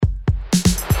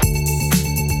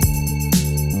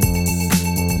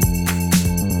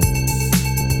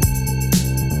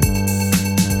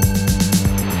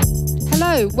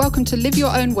Hello, welcome to Live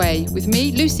Your Own Way with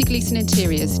me, Lucy Gleeson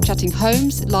Interiors, chatting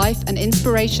homes, life and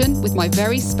inspiration with my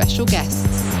very special guests.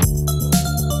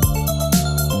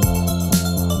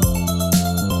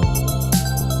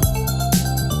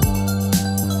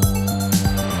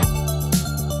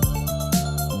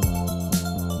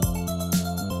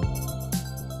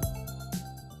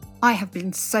 I have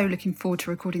been so looking forward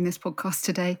to recording this podcast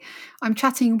today. I'm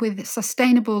chatting with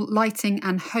sustainable lighting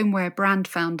and homeware brand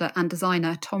founder and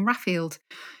designer Tom Raffield,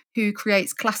 who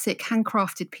creates classic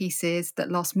handcrafted pieces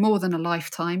that last more than a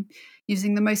lifetime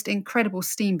using the most incredible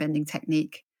steam bending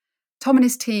technique. Tom and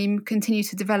his team continue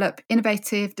to develop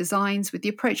innovative designs with the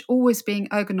approach always being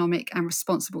ergonomic and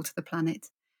responsible to the planet.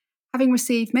 Having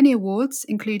received many awards,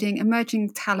 including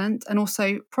Emerging Talent and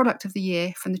also Product of the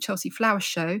Year from the Chelsea Flower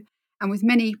Show, and with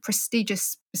many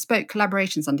prestigious bespoke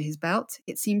collaborations under his belt,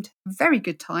 it seemed a very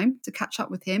good time to catch up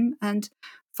with him and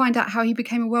find out how he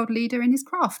became a world leader in his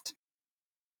craft.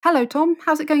 Hello, Tom.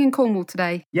 How's it going in Cornwall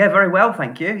today? Yeah, very well,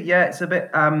 thank you. Yeah, it's a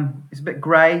bit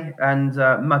grey and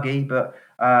muggy, but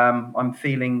I'm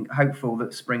feeling hopeful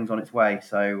that spring's on its way.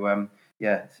 So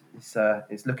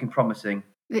it's looking promising.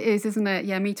 It is, isn't it?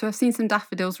 Yeah, me too. I've seen some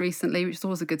daffodils recently, which is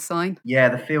always a good sign. Yeah,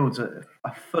 the fields are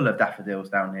full of daffodils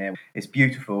down here. It's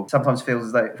beautiful. Sometimes feels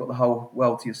as though you've got the whole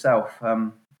world to yourself,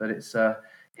 but it's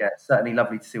certainly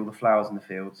lovely to see all the flowers in the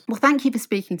fields. Well, thank you for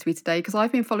speaking to me today, because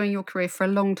I've been following your career for a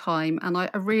long time and I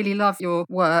really love your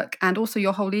work and also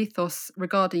your whole ethos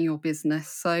regarding your business.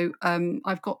 So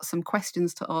I've got some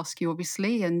questions to ask you,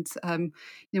 obviously, and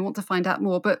want to find out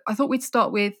more. But I thought we'd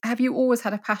start with, have you always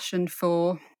had a passion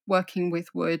for working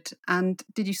with wood, and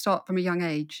did you start from a young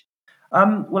age?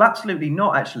 Well, absolutely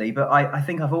not, actually. But I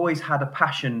think I've always had a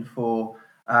passion for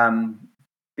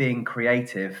being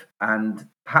creative, and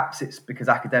perhaps it's because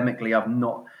academically I've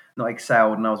not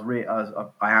excelled, and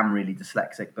I am really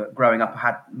dyslexic. But growing up, I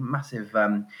had massive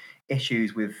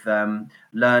issues with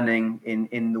learning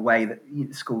in the way that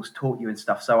schools taught you and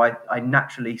stuff. So I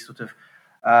naturally sort of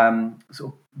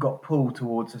got pulled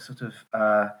towards a sort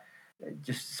of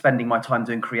just spending my time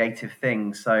doing creative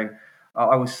things. So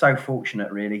I was so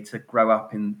fortunate, really, to grow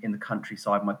up in the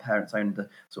countryside. My parents owned a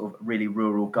sort of really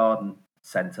rural garden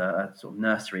centre, a sort of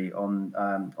nursery on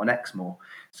Exmoor.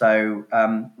 So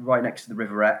right next to the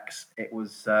River Exe, it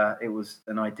was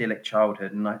an idyllic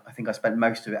childhood, and I think I spent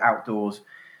most of it outdoors,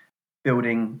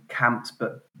 building camps,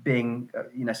 but being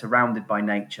surrounded by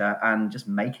nature and just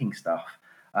making stuff.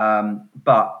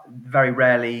 But very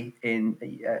rarely in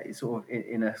a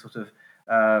sort of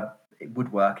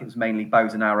woodwork. It was mainly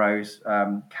bows and arrows,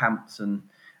 camps, and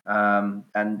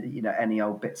any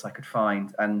old bits I could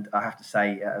find. And I have to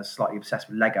say, I was slightly obsessed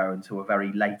with Lego until a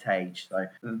very late age. So,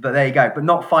 but there you go. But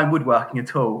not fine woodworking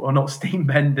at all, or not steam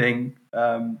bending.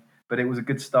 But it was a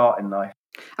good start in life.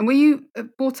 And were you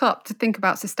brought up to think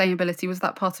about sustainability? Was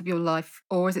that part of your life,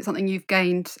 or is it something you've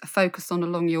gained a focus on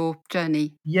along your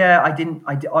journey? Yeah,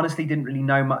 I honestly didn't really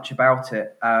know much about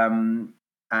it, and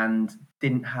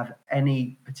didn't have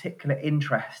any particular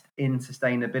interest in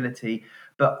sustainability.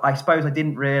 But I suppose I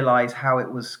didn't realise how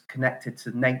it was connected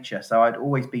to nature. So I'd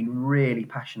always been really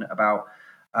passionate about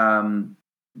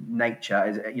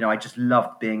nature. I just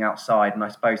loved being outside, and I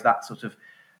suppose that sort of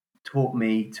taught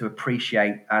me to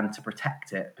appreciate and to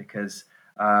protect it, because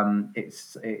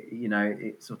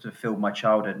it sort of filled my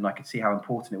childhood, and I could see how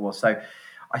important it was. So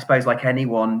I suppose, like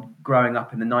anyone growing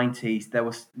up in the 90s, there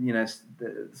was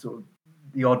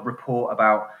the odd report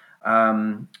about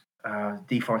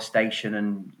deforestation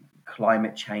and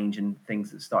climate change and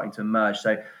things that's starting to emerge.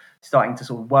 So starting to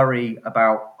sort of worry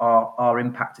about our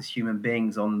impact as human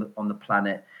beings on the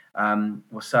planet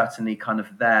was certainly kind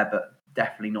of there, but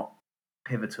definitely not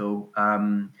pivotal.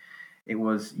 It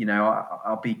was,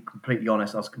 I'll be completely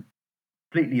honest, I was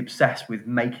completely obsessed with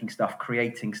making stuff,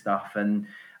 creating stuff, and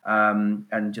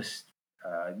just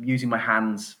using my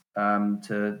hands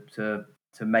to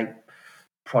make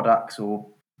products or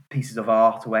pieces of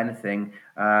art or anything.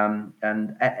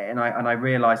 And I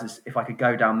realised that if I could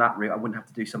go down that route, I wouldn't have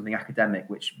to do something academic,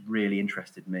 which really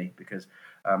interested me, because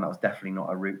that was definitely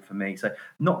not a route for me. So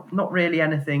not really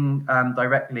anything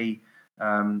directly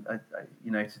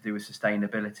to do with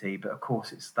sustainability, but of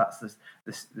course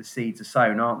the seeds are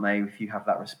sown, aren't they, if you have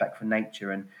that respect for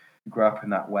nature and you grow up in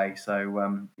that way.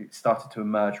 So it started to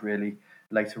emerge really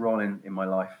later on in my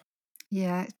life.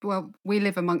 Yeah, well, we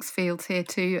live amongst fields here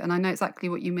too, and I know exactly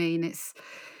what you mean. It's,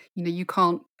 you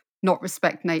can't not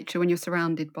respect nature when you're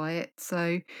surrounded by it.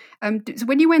 So, so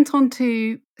when you went on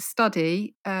to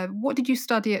study, what did you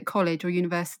study at college or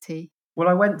university? Well,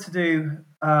 I went to do,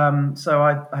 so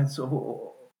I sort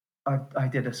of I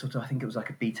did a sort of, I think it was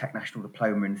like a BTEC National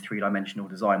Diploma in three-dimensional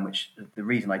design, which the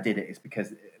reason I did it is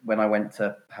because when I went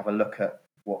to have a look at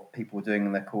what people were doing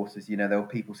in their courses, there were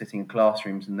people sitting in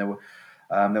classrooms, and there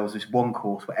was this one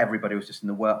course where everybody was just in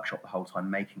the workshop the whole time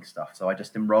making stuff. So I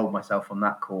just enrolled myself on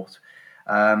that course.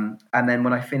 And then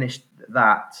when I finished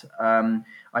that,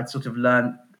 I'd sort of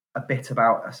learned a bit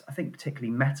about, I think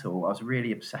particularly metal. I was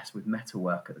really obsessed with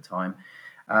metalwork at the time.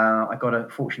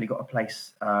 Fortunately got a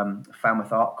place,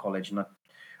 Falmouth Art College, and I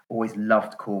always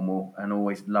loved Cornwall and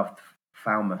always loved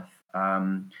Falmouth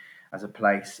as a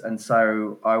place. And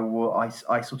so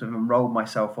I sort of enrolled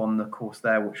myself on the course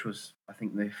there, which was, I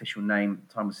think the official name at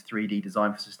the time was 3D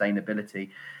Design for Sustainability.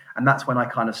 And that's when I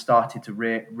kind of started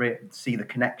to see the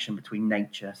connection between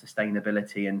nature,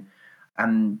 sustainability,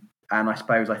 and I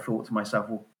suppose I thought to myself,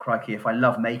 well, crikey, if I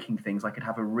love making things, I could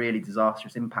have a really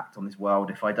disastrous impact on this world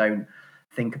if I don't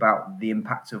think about the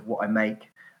impact of what I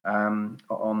make on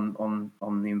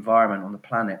the environment, on the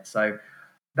planet. So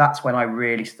that's when I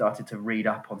really started to read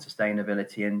up on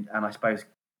sustainability, and I suppose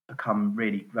become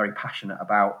really very passionate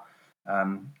about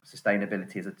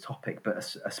sustainability as a topic,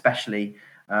 but especially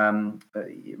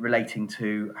relating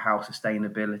to how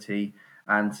sustainability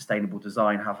and sustainable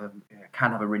design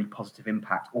can have a really positive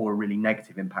impact or a really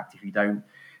negative impact if you don't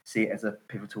see it as a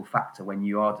pivotal factor when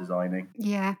you are designing.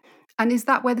 Yeah. And is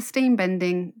that where the steam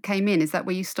bending came in? Is that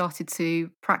where you started to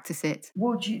practice it?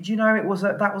 Well, do you know,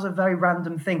 that was a very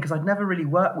random thing because I'd never really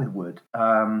worked with wood,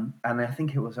 and I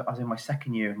think I was in my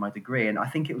second year of my degree, and I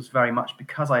think it was very much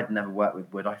because I'd never worked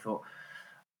with wood.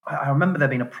 I remember there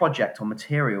being a project on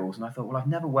materials, and I thought, well, I've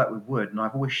never worked with wood, and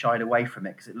I've always shied away from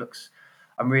it because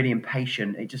I'm really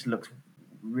impatient. It just looks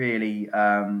really,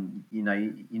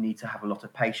 you need to have a lot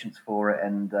of patience for it,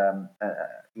 and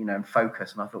and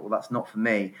focus. And I thought, well, that's not for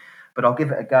me, but I'll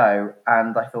give it a go.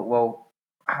 And I thought, well,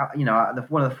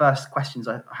 one of the first questions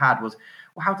I had was,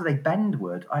 well, how do they bend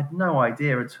wood? I had no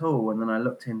idea at all. And then I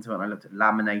looked into it, and I looked at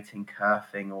laminating,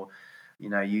 kerfing, or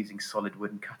using solid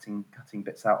wood and cutting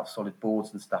bits out of solid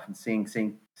boards and stuff, and seeing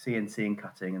CNC and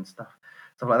cutting and stuff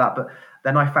like that. But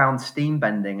then I found steam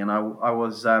bending, and I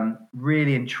was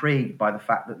really intrigued by the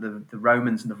fact that the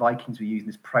Romans and the Vikings were using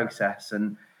this process,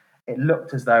 and it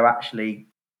looked as though actually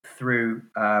through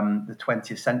the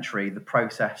 20th century, the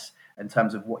process in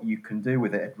terms of what you can do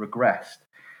with it had regressed.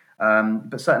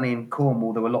 But certainly in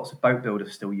Cornwall, there were lots of boat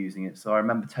builders still using it. So I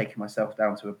remember taking myself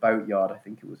down to a boat yard, I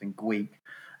think it was in Gweek,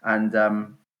 and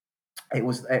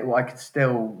I could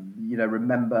still,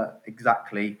 remember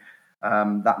exactly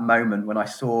that moment when I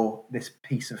saw this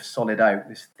piece of solid oak,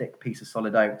 this thick piece of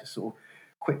solid oak, just sort of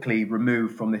quickly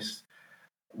removed from this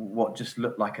what just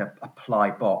looked like a ply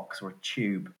box or a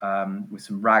tube with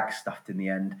some rag stuffed in the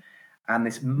end, and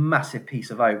this massive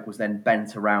piece of oak was then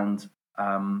bent around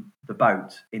the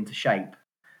boat into shape,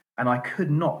 and I could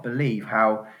not believe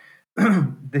how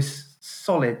this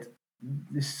solid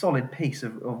piece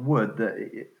of wood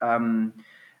that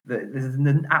there's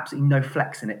absolutely no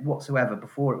flex in it whatsoever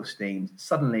before it was steamed.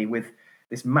 Suddenly, with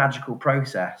this magical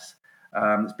process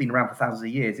that's been around for thousands of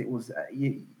years,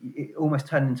 it almost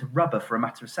turned into rubber for a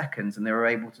matter of seconds, and they were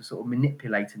able to sort of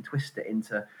manipulate and twist it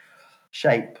into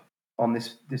shape on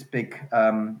this big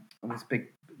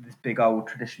old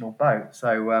traditional boat.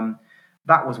 So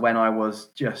that was when I was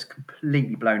just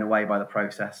completely blown away by the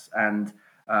process, and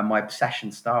my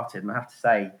obsession started. And I have to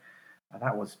say,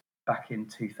 that was back in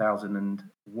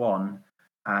 2001,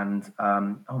 and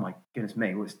oh my goodness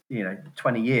me, it was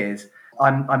 20 years.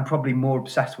 I'm probably more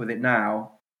obsessed with it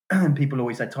now. And people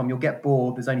always say, Tom, you'll get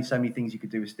bored. There's only so many things you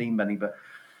could do with steam bending, but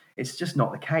it's just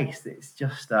not the case. It's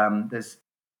just there's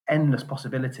endless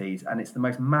possibilities, and it's the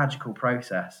most magical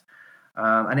process.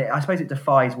 And I suppose it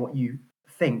defies what you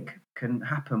think can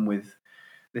happen with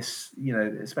this,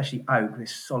 especially oak,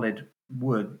 this solid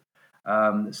wood,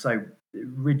 so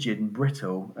rigid and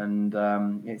brittle, and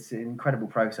it's an incredible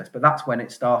process. But that's when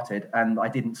it started, and I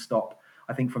didn't stop.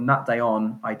 I think from that day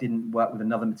on, I didn't work with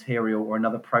another material or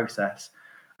another process.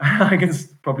 I can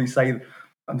probably say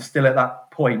I'm still at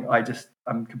that point.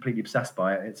 I'm completely obsessed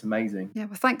by it. It's amazing. Yeah,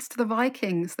 well, thanks to the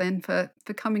Vikings then for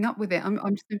coming up with it.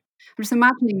 I'm just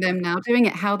imagining them now doing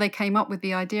it, how they came up with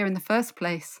the idea in the first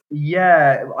place.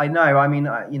 Yeah, I know. I mean,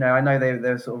 I know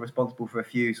they're sort of responsible for a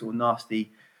few sort of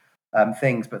nasty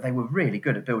things, but they were really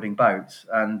good at building boats,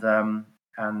 and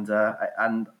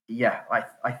yeah,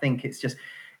 I think it's just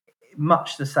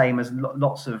much the same as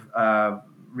lots of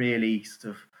really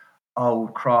sort of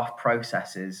old craft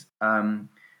processes.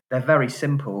 They're very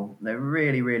simple. They're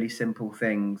really, really simple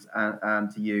things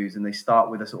to use, and they start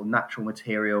with a sort of natural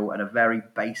material and a very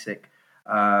basic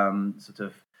sort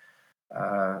of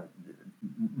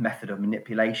method of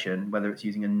manipulation, whether it's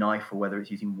using a knife or whether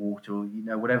it's using water or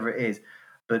whatever it is.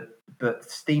 But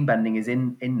steam bending is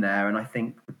in there, and I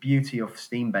think the beauty of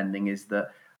steam bending is that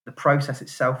the process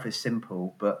itself is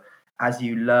simple, but as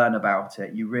you learn about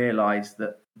it, you realise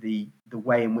that the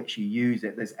way in which you use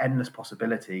it, there's endless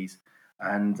possibilities,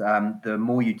 and the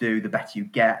more you do, the better you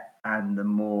get, and the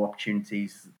more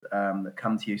opportunities that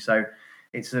come to you. So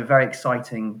it's a very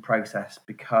exciting process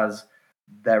because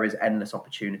there is endless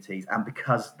opportunities, and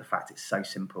because the fact it's so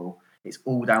simple, it's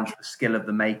all down to the skill of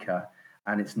the maker,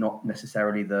 and it's not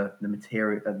necessarily the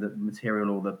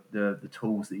material or the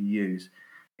tools that you use.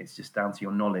 It's just down to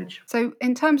your knowledge. So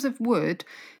in terms of wood,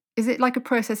 is it like a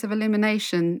process of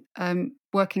elimination,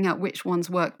 working out which ones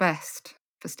work best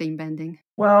for steam bending?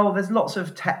 Well, there's lots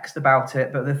of text about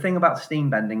it, but the thing about steam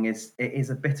bending is it is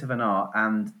a bit of an art,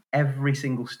 and every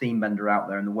single steam bender out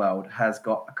there in the world has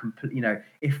got a complete.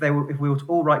 If we were to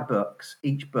all write books,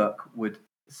 each book would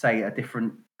say a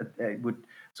different. It would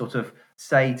sort of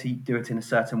say to do it in a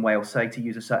certain way, or say to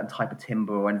use a certain type of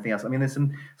timber or anything else. I mean, there's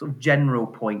some sort of general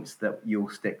points that you'll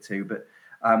stick to, but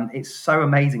it's so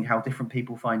amazing how different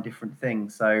people find different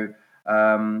things. So.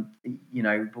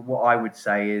 But what I would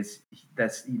say is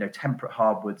there's, temperate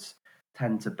hardwoods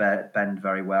tend to bend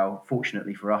very well.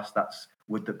 Fortunately for us, that's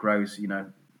wood that grows,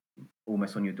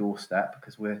 almost on your doorstep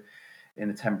because we're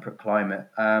in a temperate climate.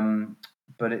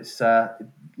 But it's, so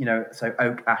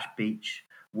oak, ash, beech,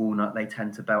 walnut, they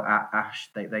tend to bend. Ash,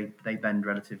 they bend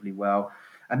relatively well.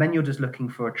 And then you're just looking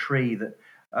for a tree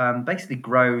that basically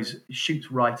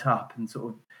shoots right up and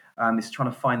sort of it's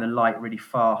trying to find the light really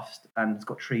fast, and it's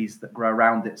got trees that grow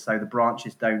around it, so the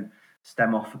branches don't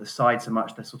stem off at the side so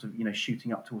much. They're sort of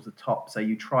shooting up towards the top. So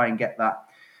you try and get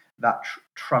that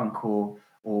trunk or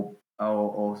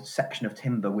section of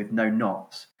timber with no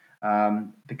knots,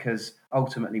 because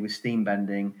ultimately with steam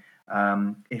bending,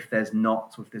 if there's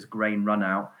knots or if there's grain run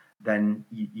out, then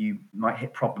you might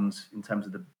hit problems in terms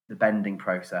of the bending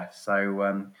process.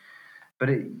 So. But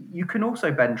you can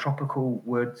also bend tropical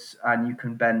woods and you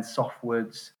can bend soft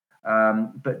woods,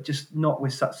 but just not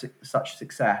with such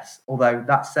success. Although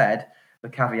that said, the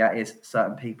caveat is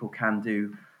certain people can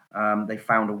do. They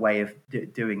found a way of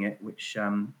doing it, which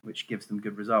gives them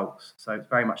good results. So it's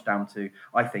very much down to,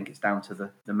 I think, it's down to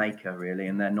the maker really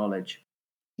and their knowledge.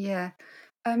 Yeah,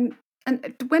 and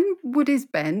when wood is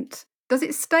bent, does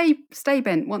it stay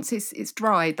bent once it's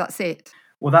dried? That's it.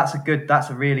 Well, that's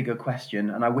a really good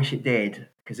question, and I wish it did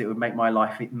because it would make my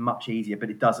life much easier, but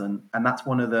it doesn't. And that's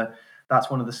one of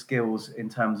the skills in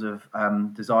terms of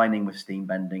designing with steam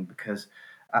bending, because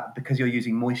you're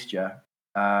using moisture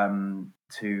to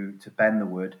bend the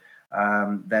wood.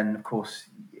 Then of course,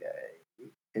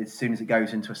 as soon as it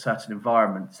goes into a certain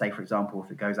environment, say for example, if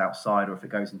it goes outside or if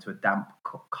it goes into a damp,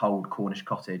 cold Cornish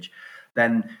cottage,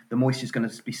 then the moisture is going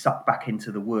to be sucked back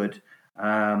into the wood.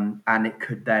 And it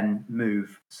could then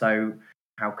move. So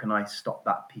how can I stop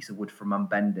that piece of wood from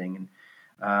unbending?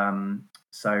 And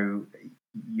so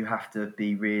you have to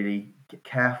be really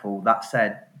careful. That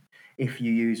said, if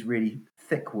you use really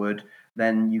thick wood,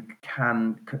 then you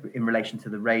can, in relation to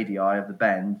the radii of the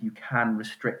bend, you can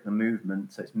restrict the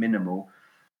movement so it's minimal,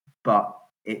 but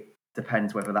it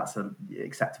depends whether that's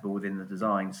acceptable within the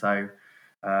design. So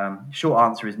short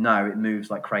answer is no, it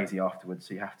moves like crazy afterwards,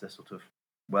 so you have to sort of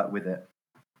work with it.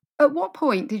 At what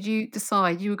point did you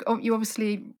decide you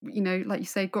obviously, like you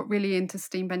say, got really into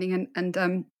steam bending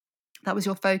and that was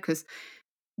your focus?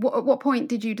 At what point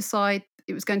did you decide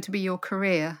it was going to be your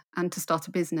career and to start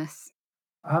a business?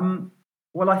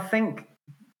 Well, I think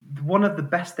one of the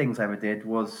best things I ever did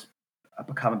was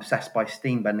become obsessed by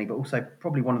steam bending, but also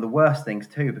probably one of the worst things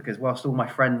too, because whilst all my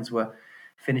friends were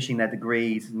finishing their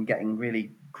degrees and getting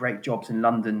really great jobs in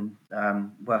London,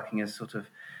 working as sort of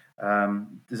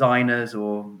designers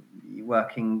or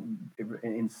working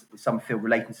in some field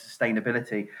relating to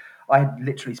sustainability, I had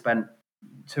literally spent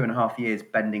 2.5 years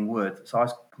bending wood. So I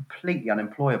was completely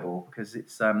unemployable because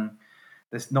it's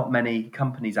there's not many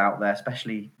companies out there,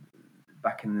 especially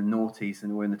back in the noughties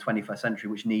and we're in the 21st century,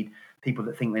 which need people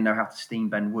that think they know how to steam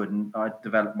bend wood. And I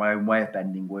developed my own way of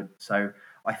bending wood. So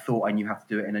I thought I knew how to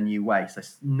do it in a new way. So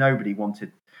nobody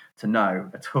wanted to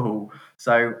know at all.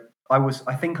 So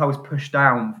I think I was pushed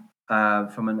down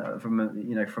from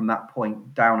that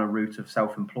point down a route of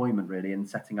self-employment really, and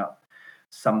setting up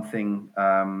something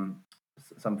on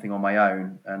my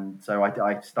own. And so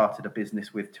I started a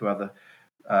business with two other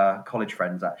college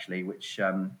friends actually, which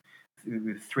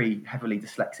with 3 heavily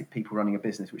dyslexic people running a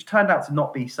business, which turned out to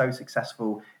not be so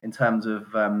successful in terms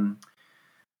of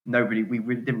we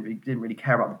really didn't really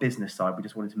care about the business side. We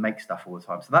just wanted to make stuff all the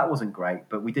time, so that wasn't great,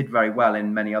 but we did very well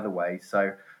in many other ways.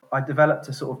 So I developed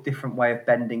a sort of different way of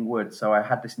bending wood. So I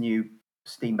had this new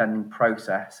steam bending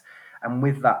process, and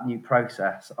with that new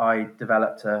process, I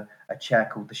developed a chair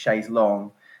called the chaise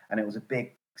longue, and it was a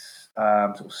big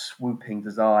sort of swooping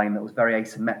design that was very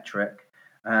asymmetric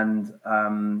and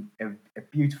a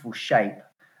beautiful shape.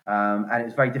 And it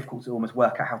was very difficult to almost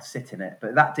work out how to sit in it,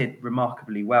 but that did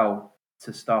remarkably well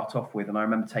to start off with. And I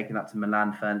remember taking that to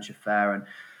Milan Furniture Fair and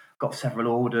got several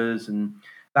orders, and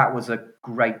that was a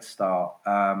great start.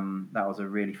 That was a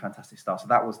really fantastic start. So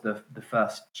that was the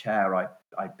first chair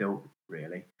I built,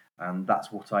 really, and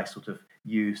that's what I sort of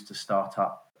used to start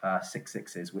up Six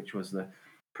Sixes, which was the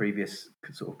previous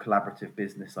sort of collaborative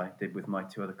business I did with my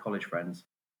two other college friends.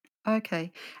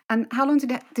 Okay. And how long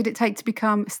did it take to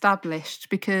become established?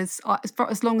 Because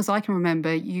as long as I can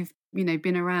remember, you've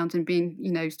been around and been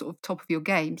sort of top of your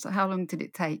game. So how long did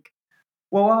it take?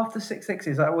 Well, after Six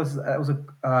Sixes, I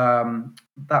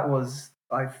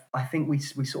think we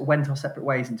sort of went our separate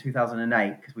ways in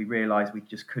 2008 because we realised we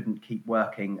just couldn't keep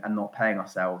working and not paying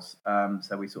ourselves.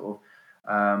 So we sort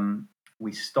of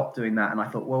we stopped doing that, and I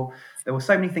thought, well, there were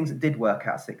so many things that did work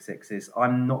out at Six Sixes.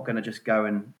 I'm not going to just go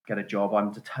and get a job.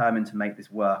 I'm determined to make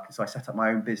this work. So I set up my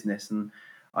own business, and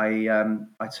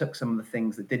I took some of the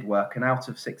things that did work, and out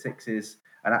of Six Sixes,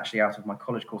 and actually out of my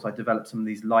college course, I developed some of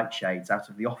these light shades out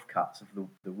of the offcuts of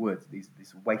the wood, these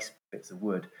waste bits of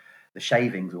wood, the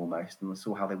shavings almost, and I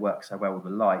saw how they work so well with the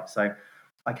light. So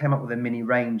I came up with a mini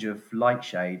range of light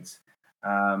shades.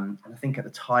 And I think at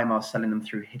the time I was selling them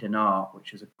through Hidden Art,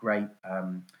 which is a great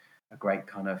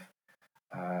kind of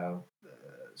uh,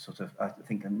 sort of, I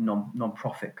think, a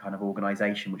non-profit kind of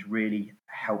organisation, which really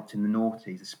helped in the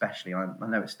noughties, especially. I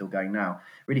know it's still going now.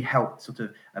 Really helped sort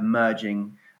of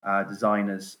emerging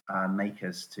designers and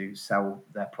makers to sell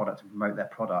their product and promote their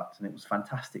product, and it was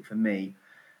fantastic for me.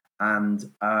 And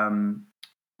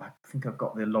I think I've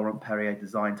got the Laurent Perrier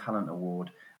Design Talent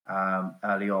Award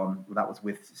early on. That was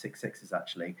with Six Sixes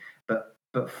actually, but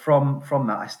from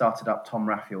that I started up Tom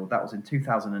Raffield. That was in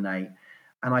 2008,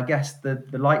 and I guess the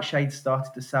light shades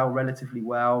started to sell relatively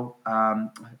well. I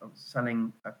was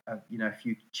selling a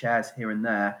few chairs here and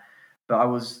there, but I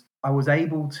was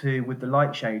able to, with the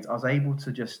light shades, I was able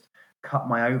to just cut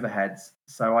my overheads.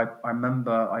 So I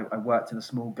remember I worked in a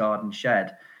small garden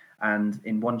shed, and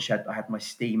in one shed I had my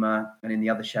steamer, and in the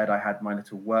other shed I had my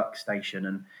little workstation,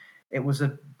 and it was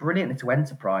a brilliant little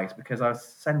enterprise because I was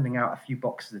sending out a few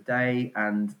boxes a day,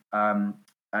 and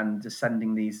just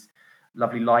sending these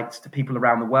lovely lights to people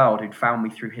around the world who'd found me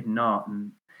through Hidden Art,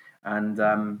 and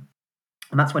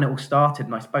that's when it all started.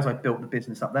 And I suppose I built the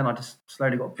business up then. I just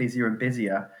slowly got busier and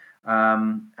busier,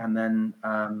 and then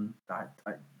I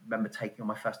remember taking on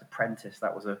my first apprentice.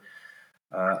 That was a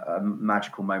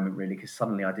magical moment, really, because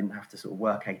suddenly I didn't have to sort of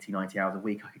work 80, 90 hours a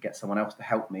week. I could get someone else to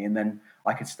help me, and then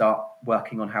I could start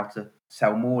working on how to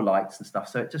sell more lights and stuff.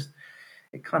 So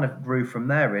it kind of grew from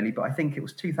there, really. But I think it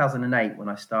was 2008 when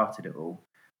I started it all,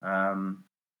 and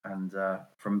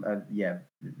from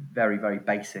very, very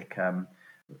basic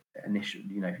initial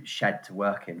shed to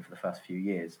work in for the first few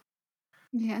years.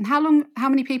 Yeah. And how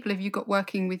many people have you got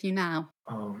working with you now?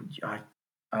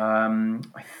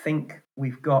 I think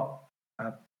we've got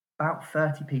about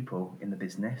 30 people in the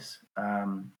business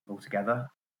altogether.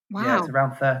 Wow. Yeah, it's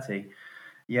around 30.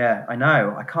 Yeah, I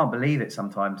know. I can't believe it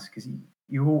sometimes because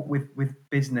you all with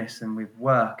business and with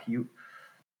work,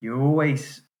 you're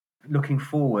always looking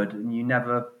forward and you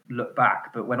never look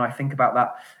back. But when I think about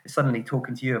that, suddenly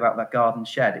talking to you about that garden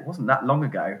shed, it wasn't that long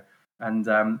ago. And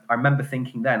I remember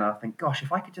thinking then, I think, gosh,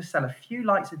 if I could just sell a few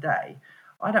lights a day,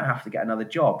 I don't have to get another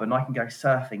job, and I can go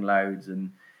surfing loads,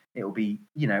 and it'll be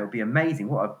amazing.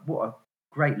 What a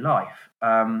great life.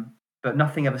 But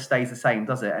nothing ever stays the same,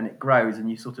 does it? And it grows,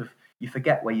 and you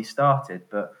forget where you started.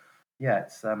 But yeah,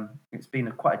 it's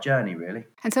been quite a journey, really.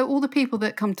 And so all the people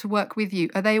that come to work with you,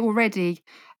 are they already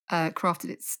crafted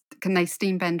it? Can they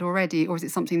steam bend already, or is it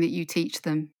something that you teach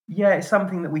them? Yeah, it's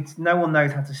something that no one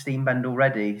knows how to steam bend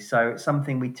already, so it's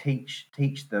something we teach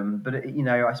them. But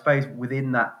I suppose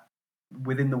within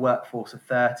the workforce of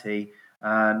 30,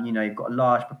 you've got a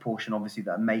large proportion, obviously,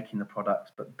 that are making the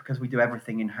product. But because we do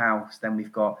everything in house, then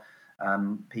we've got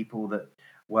people that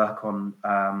work on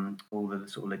all the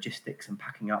sort of logistics and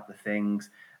packing up the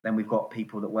things. Then we've got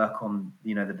people that work on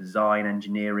the design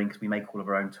engineering, because we make all of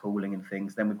our own tooling and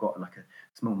things. Then we've got like a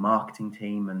small marketing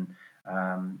team and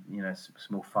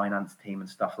small finance team and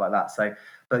stuff like that. So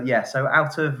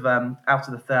out of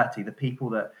the 30, the people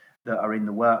that are in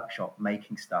the workshop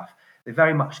making stuff, they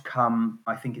very much come,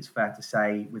 I think it's fair to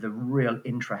say, with a real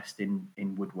interest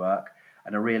in woodwork.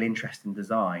 and a real interest in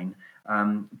design,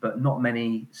 but not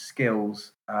many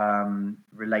skills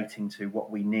relating to what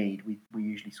we need. We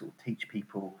usually sort of teach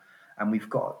people, and we've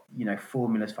got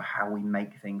formulas for how we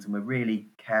make things, and we're really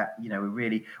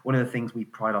one of the things we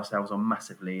pride ourselves on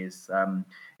massively is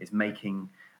making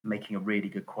a really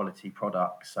good quality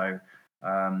product. So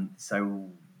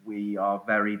we are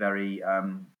very, very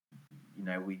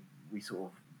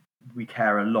we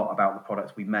care a lot about the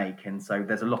products we make, and so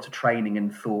there's a lot of training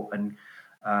and thought and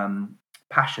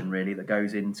passion really that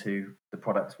goes into the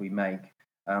products we make.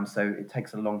 So it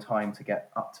takes a long time to get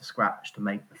up to scratch to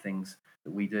make the things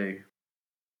that we do.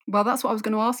 Well, that's what I was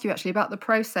going to ask you actually about the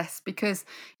process, because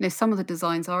some of the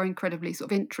designs are incredibly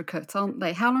sort of intricate, aren't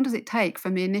they? How long does it take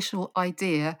from the initial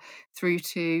idea through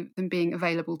to them being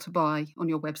available to buy on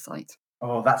your website?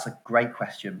 Oh, that's a great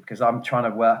question, because I'm trying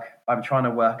to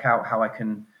work out how I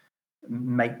can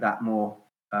make that more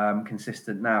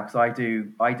consistent now, because I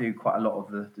do quite a lot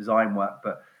of the design work,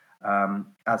 but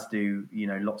as do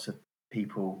lots of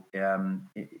people,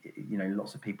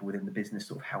 lots of people within the business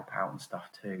sort of help out and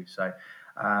stuff too. So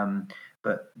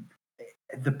but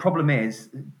the problem is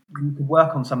you could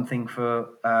work on something for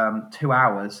 2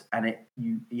 hours, and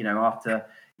after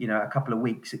a couple of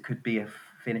weeks it could be a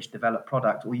finished developed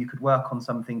product, or you could work on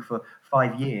something for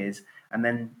 5 years and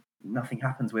then nothing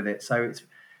happens with it. So it's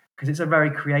because it's a very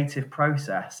creative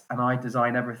process, and I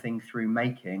design everything through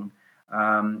making,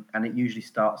 and it usually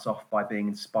starts off by being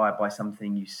inspired by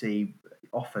something you see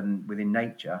often within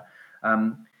nature. I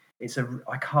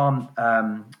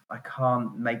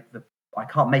can't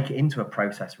make it into a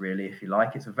process really, if you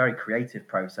like. It's a very creative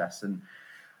process, and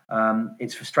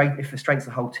it frustrates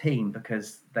the whole team,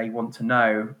 because they want to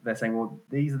know. They're saying, well,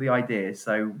 these are the ideas,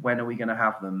 so when are we going to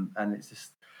have them? And it's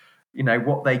just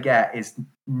what they get is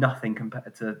nothing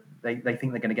compared to they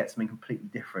think they're going to get something completely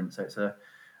different. So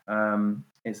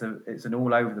it's an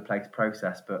all over the place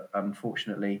process, but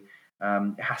unfortunately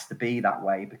it has to be that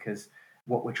way, because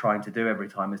what we're trying to do every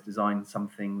time is design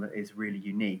something that is really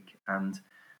unique, and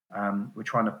we're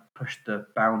trying to push the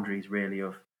boundaries really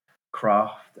of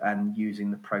craft and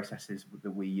using the processes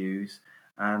that we use.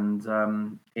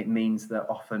 And it means that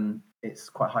often it's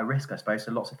quite high risk, I suppose.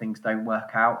 So lots of things don't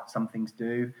work out, some things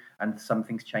do, and some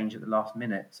things change at the last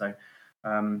minute. So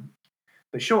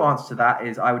but short answer to that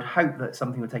is I would hope that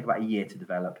something would take about a year to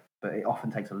develop, but it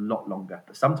often takes a lot longer,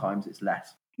 but sometimes it's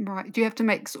less. Right. Do you have to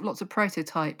make lots of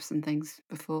prototypes and things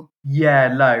before?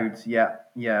 Yeah, loads. Yeah,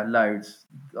 loads.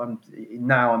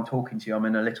 Now I'm talking to you, I'm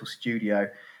in a little studio,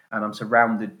 and I'm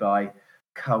surrounded by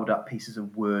curled up pieces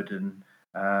of wood, and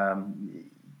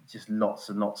just lots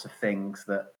and lots of things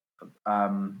that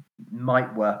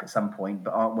might work at some point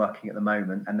but aren't working at the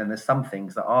moment. And then there's some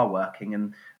things that are working,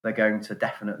 and they're going to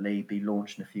definitely be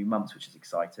launched in a few months, which is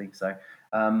exciting. So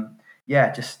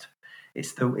yeah, just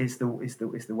it's the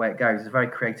way it goes. It's a very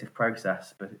creative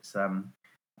process, but it's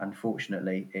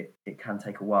unfortunately it can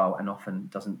take a while and often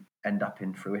doesn't end up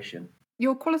in fruition.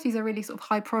 Your qualities are really sort of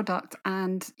high product,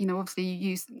 and obviously you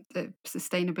use the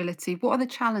sustainability. What are the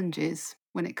challenges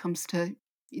when it comes to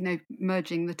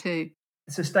merging the two?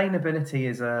 Sustainability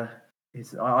is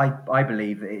I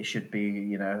believe that it should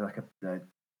be like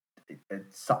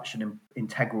such an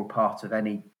integral part of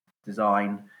any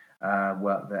design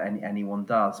work that anyone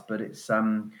does. But it's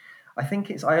I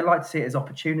think I like to see it as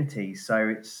opportunities.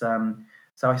 So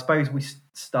I suppose we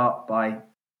start by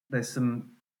there's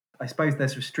some I suppose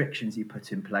there's restrictions you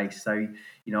put in place. So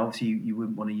obviously you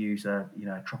wouldn't want to use a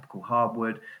tropical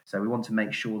hardwood. So we want to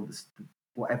make sure that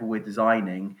whatever we're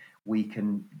designing, we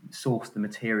can source the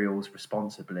materials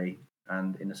responsibly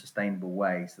and in a sustainable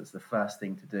way. So that's the first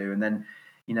thing to do. And then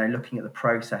looking at the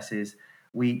processes,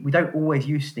 we don't always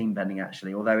use steam bending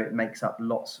actually, although it makes up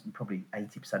lots, probably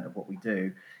 80% of what we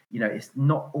do. It's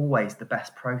not always the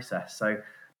best process. So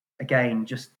again,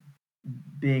 just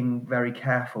being very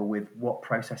careful with what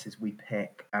processes we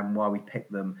pick and why we pick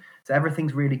them. So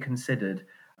everything's really considered.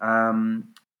 And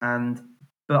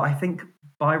but I think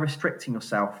by restricting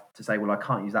yourself to say, well, I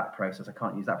can't use that process, I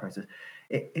can't use that process,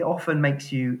 it often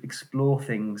makes you explore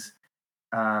things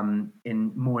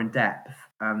in more in depth,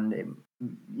 and it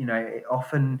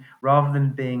often, rather than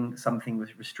being something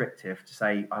that's restrictive to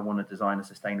say I want to design a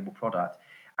sustainable product,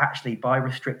 actually by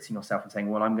restricting yourself and saying,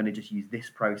 well, I'm going to just use this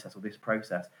process or this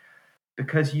process,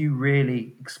 because you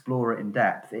really explore it in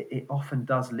depth, it often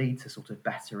does lead to sort of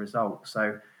better results.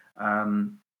 So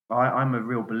I'm a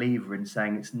real believer in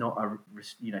saying it's not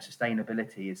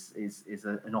sustainability is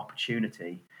an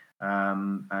opportunity,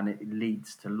 and it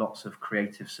leads to lots of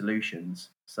creative solutions.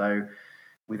 So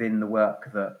within the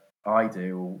work that I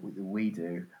do or we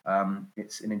do.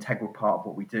 It's an integral part of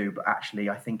what we do, but actually,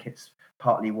 I think it's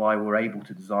partly why we're able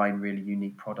to design really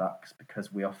unique products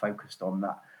because we are focused on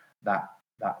that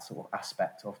that sort of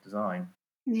aspect of design.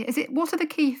 Yeah, what are the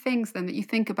key things then that you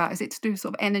think about? Is it to do with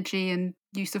sort of energy and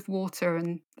use of water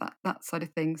and that side of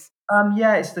things?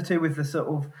 Yeah, it's to do with the sort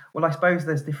of well, I suppose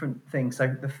there's different things.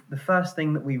 So the first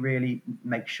thing that we really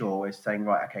make sure is saying,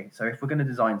 right, okay, so if we're going to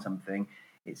design something,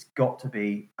 it's got to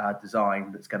be a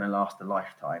design that's going to last a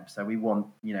lifetime. So we want,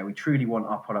 we truly want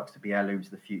our products to be heirlooms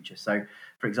of the future. So,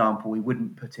 for example, we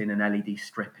wouldn't put in an LED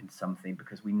strip into something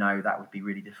because we know that would be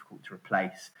really difficult to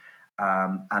replace.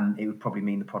 And it would probably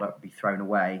mean the product would be thrown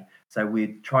away. So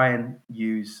we'd try and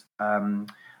use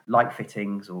light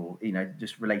fittings, or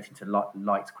just relating to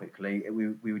lights quickly,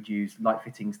 we would use light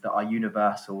fittings that are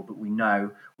universal, that we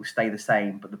know will stay the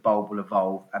same, but the bulb will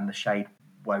evolve and the shade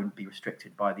won't be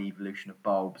restricted by the evolution of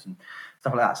bulbs and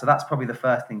stuff like that. So that's probably the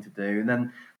first thing to do. And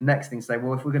then the next thing to say,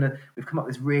 well, if we've come up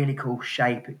with this really cool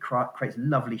shape, it creates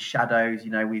lovely shadows.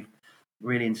 We've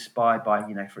really inspired by,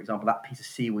 for example, that piece of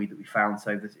seaweed that we found.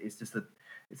 So that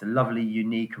it's a lovely,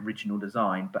 unique, original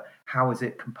design. But how is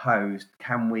it composed?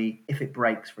 Can we, if it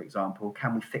breaks, for example,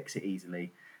 can we fix it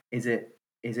easily?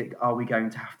 Are we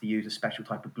going to have to use a special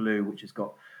type of glue which has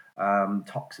got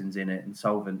toxins in it and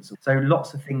solvents? So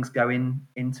lots of things go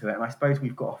into it. And I suppose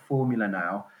we've got a formula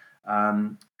now.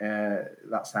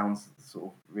 That sounds sort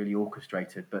of really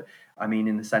orchestrated, but I mean,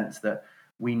 in the sense that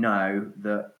we know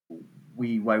that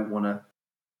we won't want to,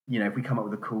 if we come up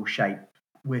with a cool shape,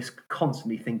 we're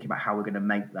constantly thinking about how we're going to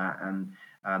make that, and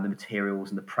the materials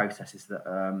and the processes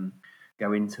that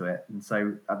go into it. And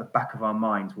so at the back of our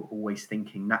minds, we're always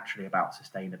thinking naturally about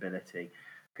sustainability,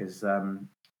 because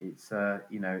it's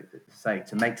say,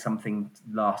 to make something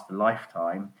last a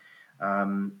lifetime,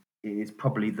 it is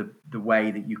probably the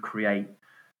way that you create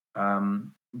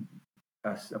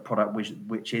a product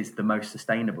which is the most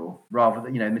sustainable. Rather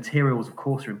than, materials of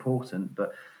course are important,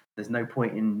 but there's no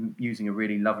point in using a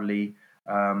really lovely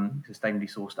sustainably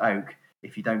sourced oak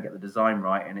if you don't get the design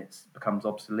right, and it becomes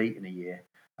obsolete in a year,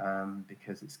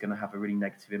 because it's going to have a really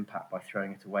negative impact by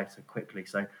throwing it away so quickly.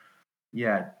 So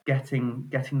yeah, getting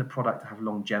the product to have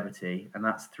longevity, and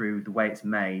that's through the way it's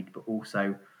made, but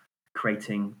also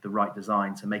creating the right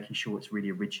design. So making sure it's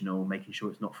really original, making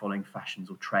sure it's not following fashions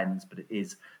or trends, but it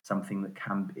is something that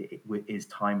is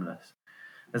timeless.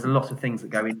 There's a lot of things that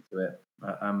go into it,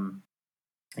 but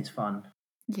it's fun.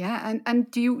 Yeah,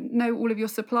 and do you know all of your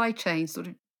supply chain? Sort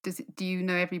of, do you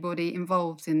know everybody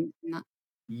involved in that?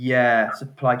 Yeah,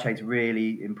 supply chain's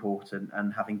really important,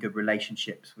 and having good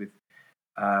relationships with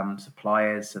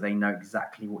suppliers, so they know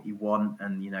exactly what you want.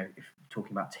 And if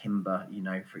talking about timber,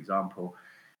 for example,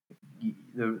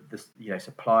 the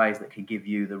suppliers that can give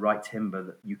you the right timber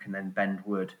that you can then bend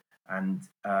wood and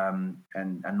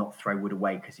not throw wood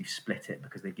away because you've split it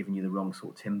because they've given you the wrong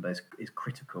sort of timber is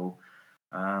critical.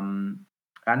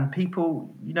 And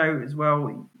people, as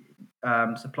well,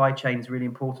 supply chain is really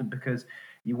important because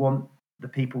you want the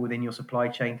people within your supply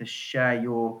chain to share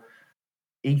your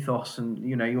ethos and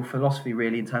your philosophy,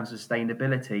 really, in terms of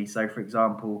sustainability. So for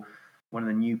example, one of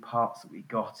the new parts that we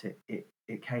got, it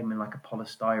came in like a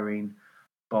polystyrene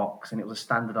box, and it was a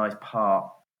standardized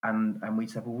part. And we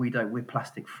said, well, we're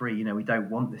plastic free, we don't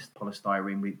want this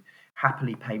polystyrene, we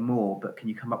happily pay more, but can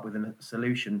you come up with a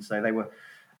solution? So they were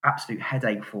absolute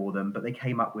headache for them, but they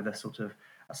came up with a sort of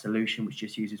a solution which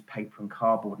just uses paper and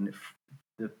cardboard, and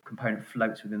the component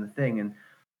floats within the thing. And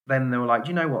then they were like, do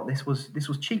you know what, this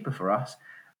was cheaper for us,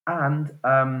 and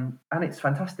it's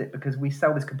fantastic because we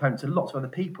sell this component to lots of other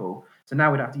people, so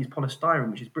now we don't have to use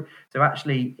polystyrene, which is so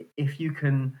actually, if you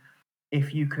can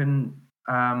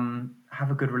have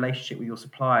a good relationship with your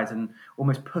suppliers and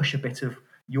almost push a bit of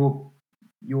your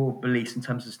beliefs in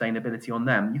terms of sustainability on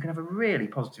them, you can have a really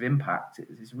positive impact.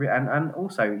 And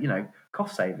also,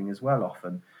 cost saving as well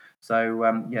often.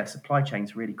 So yeah, supply chain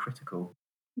is really critical.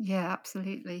 Yeah,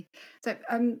 absolutely. So,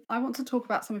 I want to talk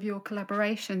about some of your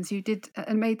collaborations. You did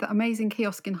and made that amazing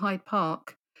kiosk in Hyde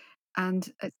Park, and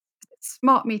a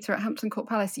smart meter at Hampton Court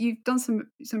Palace. You've done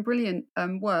some brilliant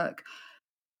work.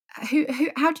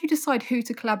 How do you decide who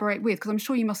to collaborate with? Because I'm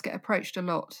sure you must get approached a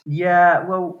lot. Yeah,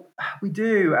 well, we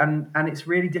do, and it's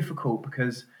really difficult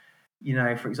because,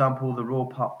 for example, the Royal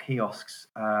Park kiosks,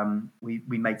 we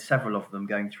made several of them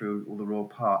going through all the Royal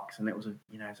Parks, and it was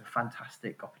a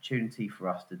fantastic opportunity for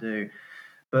us to do.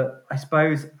 But I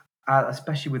suppose,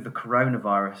 especially with the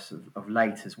coronavirus of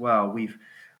late as well, we've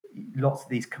lots of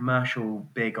these commercial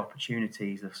big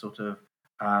opportunities have sort of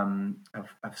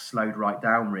have slowed right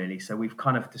down, really. So we've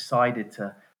kind of decided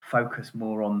to focus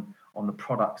more on the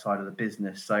product side of the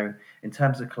business. So in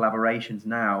terms of collaborations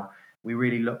now, we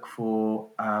really look for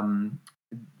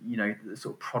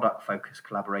sort of product focused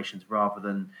collaborations rather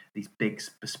than these big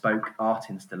bespoke art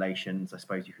installations, I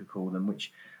suppose you could call them,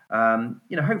 which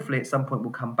hopefully at some point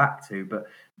we'll come back to, but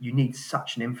you need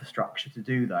such an infrastructure to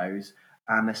do those,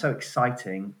 and they're so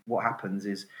exciting. What happens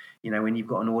is, when you've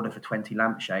got an order for 20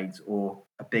 lampshades or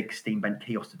a big steam bent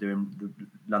kiosk to do in the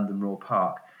London Royal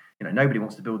Park, nobody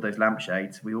wants to build those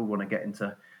lampshades. We all want to get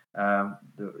into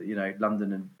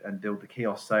London and build the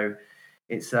kiosk. So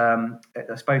it's I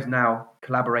suppose now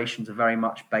collaborations are very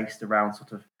much based around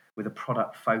sort of with a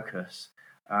product focus,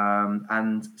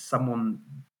 and someone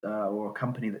or a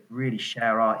company that really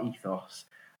share our ethos.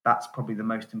 That's probably the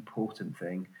most important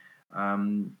thing,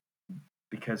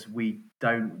 because we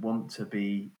don't want to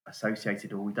be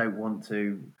associated, or we don't want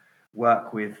to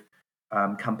work with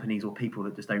companies or people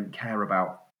that just don't care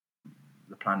about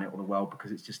the planet or the world,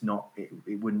 because it's just not,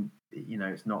 it wouldn't,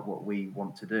 it's not what we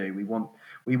want to do. We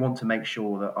want to make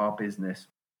sure that our business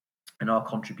and our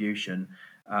contribution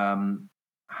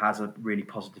has a really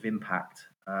positive impact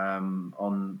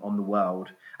on the world,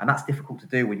 and that's difficult to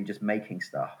do when you're just making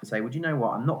stuff and say, well, do you know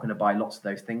what, I'm not going to buy lots of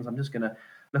those things. I'm just going to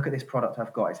look at this product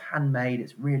I've got. It's handmade,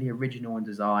 it's really original in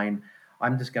design.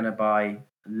 I'm just going to buy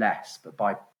less but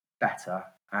buy better,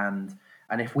 and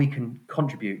if we can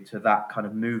contribute to that kind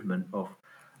of movement of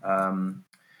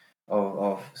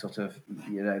sort of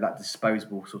that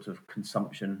disposable sort of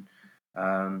consumption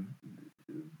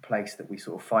place that we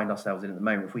sort of find ourselves in at the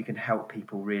moment, if we can help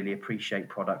people really appreciate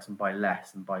products and buy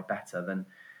less and buy better, then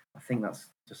I think that's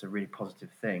just a really positive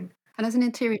thing. And as an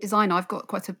interior designer, I've got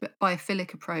quite a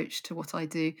biophilic approach to what I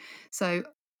do. So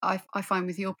I find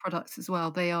with your products as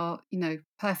well, they are,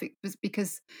 perfect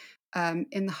because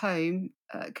in the home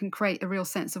can create a real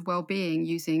sense of well-being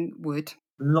using wood.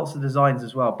 Lots of designs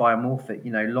as well, biomorphic,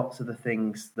 lots of the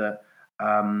things that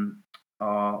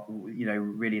are,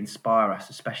 really inspire us,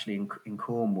 especially in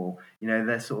Cornwall.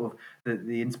 They're sort of,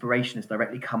 the inspiration has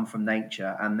directly come from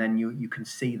nature, and then you can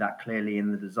see that clearly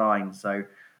in the design. So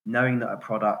knowing that a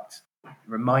product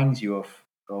reminds you of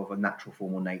a natural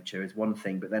form or nature is one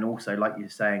thing, but then also, like you're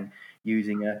saying,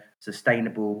 using a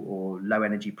sustainable or low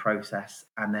energy process,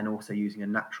 and then also using a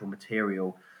natural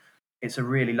material, it's a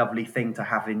really lovely thing to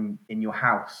have in your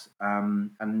house. And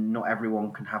not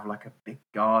everyone can have like a big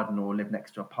garden or live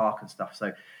next to a park and stuff.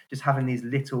 So just having these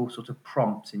little sort of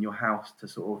prompts in your house to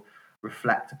sort of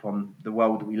reflect upon the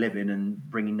world that we live in and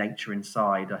bringing nature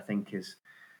inside, I think is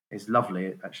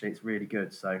lovely. Actually, it's really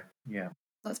good. So, yeah.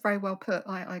 That's very well put.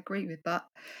 I agree with that.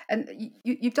 And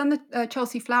you've done the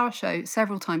Chelsea Flower Show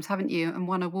several times, haven't you? And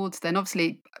won awards then.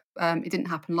 Obviously, it didn't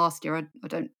happen last year. I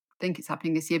don't think it's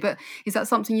happening this year. But is that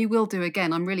something you will do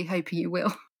again? I'm really hoping you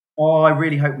will. Oh, I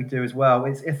really hope we do as well.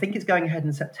 I think it's going ahead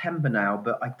in September now,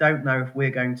 but I don't know if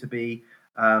we're going to be.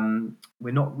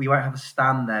 We won't have a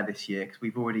stand there this year because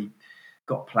we've already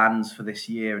got plans for this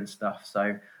year and stuff.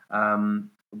 So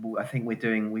I think we're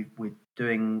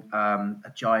doing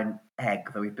a giant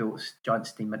egg, though we built a giant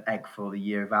steamboat egg for the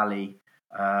Year Valley,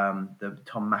 the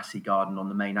Tom Massey Garden on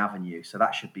the main avenue. So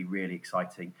that should be really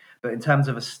exciting. But in terms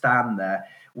of a stand there,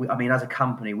 as a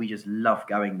company, we just love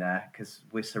going there because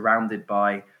we're surrounded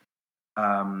by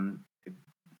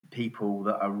people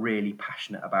that are really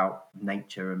passionate about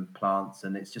nature and plants,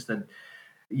 and it's just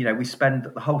we spend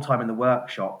the whole time in the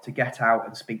workshop. To get out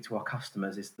and speak to our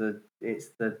customers it's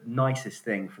the nicest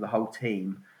thing for the whole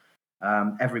team.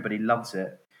 Everybody loves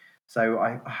it. So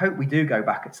I hope we do go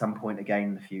back at some point again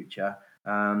in the future.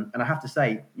 And I have to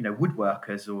say,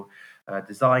 woodworkers or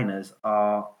designers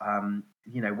are,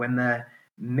 when they're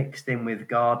mixed in with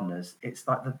gardeners, it's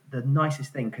like the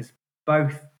nicest thing, because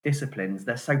both disciplines,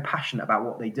 they're so passionate about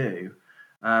what they do.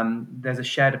 There's a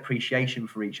shared appreciation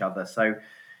for each other. So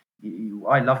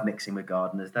I love mixing with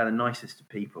gardeners. They're the nicest of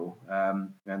people.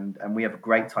 And we have a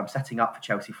great time setting up for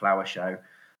Chelsea Flower Show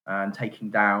and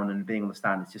taking down and being on the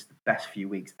stand. It's just the best few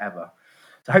weeks ever.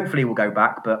 So hopefully we'll go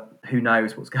back, but who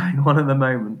knows what's going on at the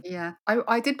moment. Yeah,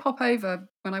 I did pop over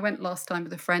when I went last time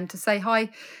with a friend to say hi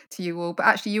to you all, but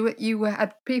actually you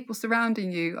had people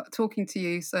surrounding you, talking to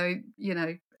you. So,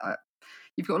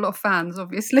 you've got a lot of fans,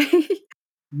 obviously.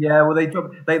 Yeah, well,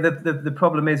 the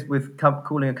problem is with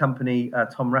calling a company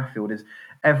Tom Raffield is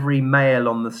every male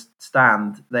on the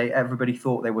stand, everybody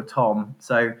thought they were Tom.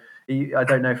 So I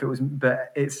don't know if it was,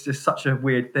 but it's just such a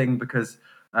weird thing because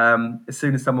as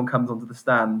soon as someone comes onto the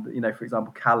stand, for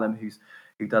example, Callum,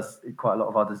 who does quite a lot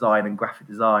of our design and graphic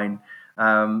design,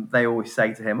 they always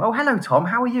say to him, "Oh, hello, Tom.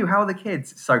 How are you? How are the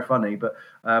kids?" It's so funny, but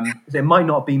it might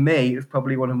not be me. It's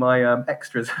probably one of my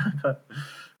extras.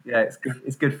 Yeah, it's good.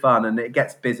 It's good fun, and it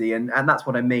gets busy, and that's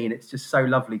what I mean. It's just so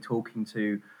lovely talking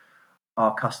to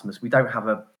our customers. We don't have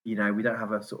a, we don't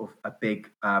have a sort of a big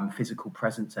physical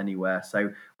presence anywhere.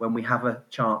 So when we have a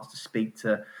chance to speak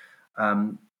to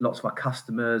lots of our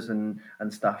customers and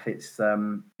stuff, it's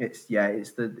the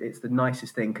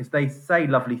nicest thing, because they say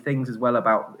lovely things as well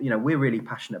about, we're really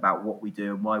passionate about what we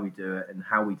do and why we do it and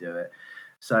how we do it.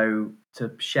 So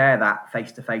to share that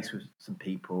face to face with some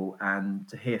people and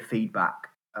to hear feedback,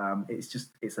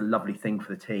 it's a lovely thing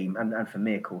for the team and for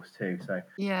me, of course, too. So.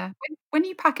 Yeah. When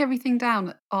you pack everything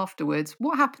down afterwards,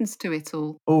 what happens to it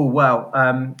all? Oh well,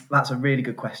 that's a really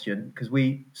good question, because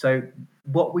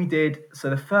what we did.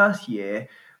 So the first year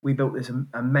we built this.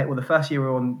 Well, the first year we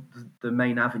were on the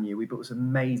main avenue, we built this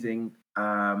amazing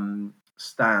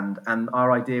stand, and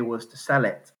our idea was to sell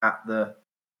it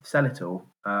all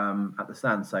at the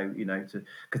stand. So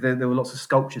because there were lots of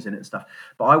sculptures in it and stuff.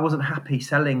 But I wasn't happy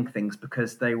selling things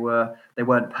because they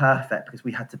weren't perfect, because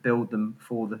we had to build them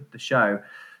for the show.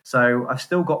 So I've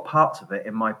still got parts of it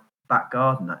in my back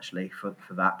garden, actually, for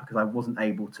that, because I wasn't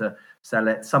able to sell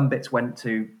it. Some bits went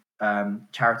to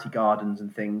charity gardens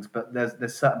and things, but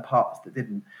there's certain parts that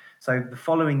didn't. So the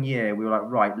following year we were like,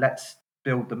 right, let's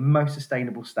build the most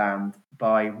sustainable stand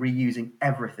by reusing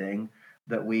everything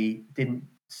that we didn't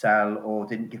sell or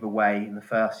didn't give away in the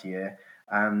first year,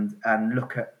 and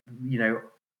look at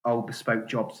old bespoke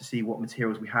jobs to see what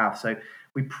materials we have. So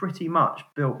we pretty much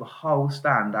built the whole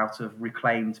stand out of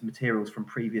reclaimed materials from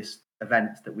previous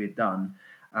events that we had done,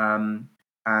 and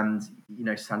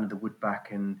sanded the wood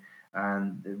back and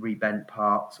rebent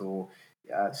parts, or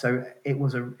so it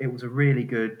was a really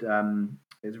good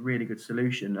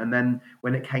solution. And then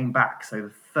when it came back, so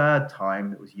the third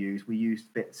time it was used, we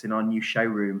used bits in our new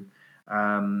showroom,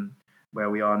 where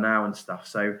we are now and stuff.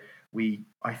 So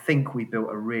I think we built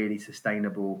a really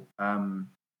sustainable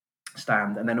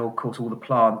stand. And then of course all the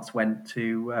plants went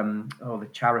to a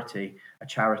charity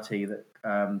that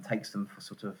takes them for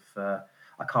sort of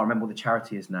I can't remember what the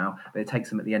charity is now, but it takes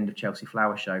them at the end of Chelsea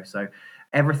Flower Show. So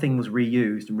everything was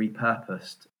reused and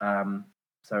repurposed.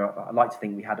 So I like to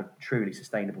think we had a truly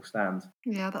sustainable stand.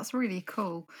 Yeah, that's really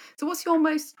cool. So what's your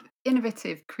most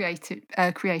innovative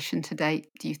creation to date,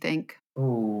 do you think?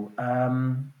 Oh,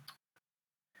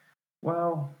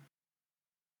 well,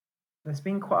 there's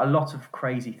been quite a lot of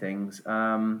crazy things.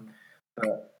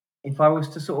 But if I was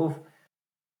to sort of,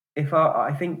 if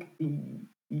I think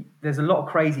there's a lot of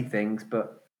crazy things,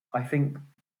 but I think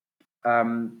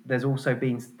there's also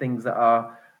been things that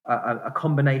are a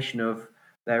combination of,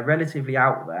 they're relatively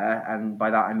out there, and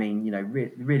by that I mean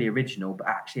really original, but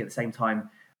actually at the same time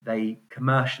they've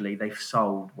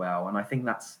sold well. And I think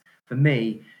that's, for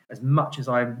me, as much as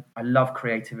I love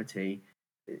creativity,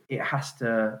 it has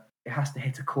to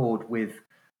hit a chord with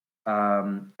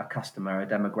a customer, a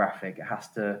demographic. It has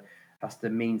to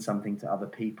mean something to other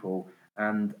people,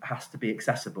 and has to be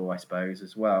accessible, I suppose,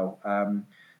 as well.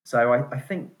 So I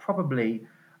think probably,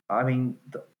 I mean,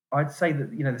 I'd say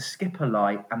that the Skipper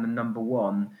light and the number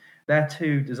one, they're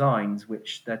two designs,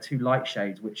 which they're two light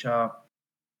shades, which are,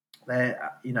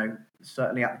 they're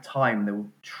certainly at the time they were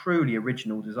truly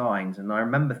original designs. And I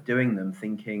remember doing them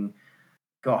thinking,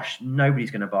 gosh, nobody's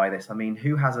going to buy this. I mean,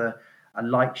 who has a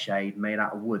light shade made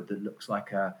out of wood that looks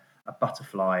like a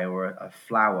butterfly or a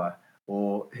flower,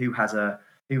 or who has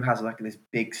like this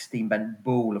big steam bent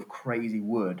ball of crazy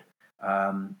wood,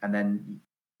 and then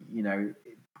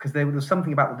because there was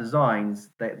something about the designs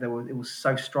that it was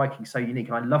so striking, so unique,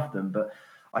 and I loved them, but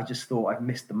I just thought I'd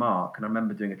missed the mark. And I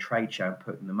remember doing a trade show and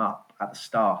putting them up at the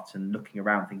start and looking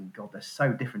around thinking, God, they're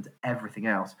so different to everything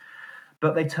else.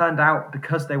 But they turned out,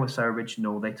 because they were so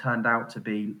original, they turned out to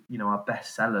be our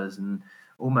best sellers, and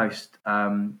almost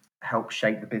helped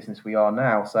shape the business we are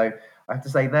now. So I have to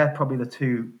say they're probably the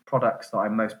two products that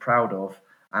I'm most proud of,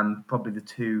 and probably the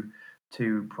two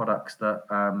products that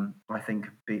I think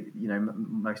be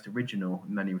most original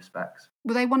in many respects.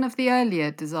 Were they one of the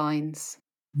earlier designs?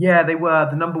 Yeah, they were.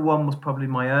 The number one was probably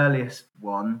my earliest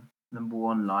one, number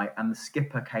one light, and the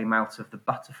Skipper came out of the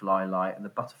butterfly light, and the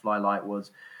butterfly light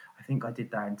was, I think I did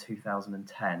that in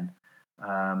 2010.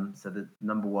 So the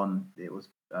number one, it was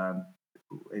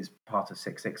is part of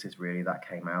Six Sixes, really, that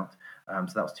came out.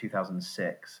 So that was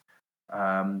 2006.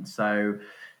 So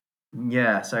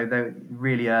yeah, so they're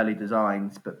really early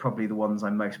designs, but probably the ones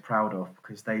I'm most proud of,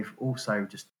 because they've also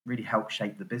just really helped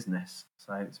shape the business.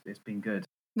 So it's been good.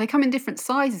 They come in different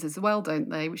sizes as well, don't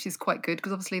they? Which is quite good,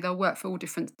 because obviously they'll work for all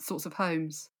different sorts of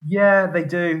homes. Yeah, they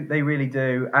do. They really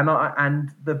do. And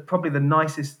the probably the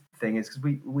nicest thing is, because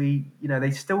we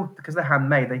they still, because they're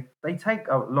handmade, they take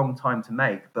a long time to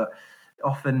make. But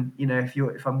often,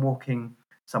 if I'm walking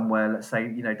somewhere, let's say,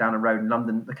 down a road in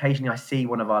London, occasionally I see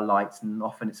one of our lights, and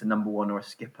often it's a number one or a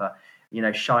skipper,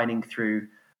 shining through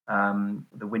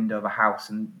the window of a house,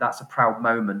 and that's a proud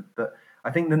moment. But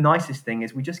I think the nicest thing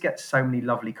is we just get so many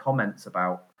lovely comments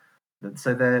about that.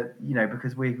 So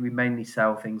because we mainly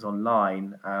sell things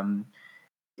online,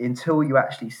 until you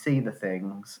actually see the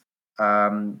things,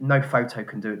 no photo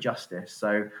can do it justice.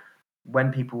 So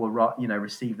when people will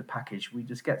receive the package, we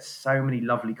just get so many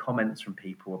lovely comments from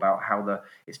people about how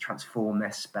it's transformed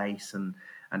their space, and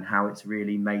how it's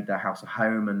really made their house a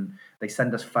home, and they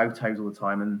send us photos all the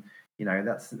time, and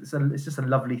it's just a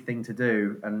lovely thing to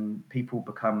do, and people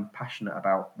become passionate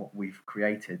about what we've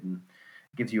created, and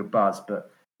it gives you a buzz. But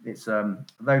it's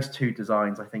those two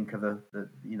designs, I think, are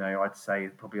I'd say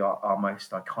probably our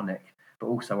most iconic, but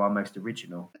also our most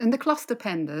original. And the cluster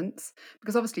pendants,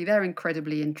 because obviously they're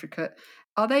incredibly intricate,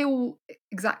 are they all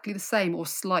exactly the same or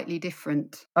slightly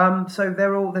different? So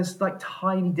there's like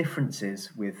tiny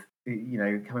differences with,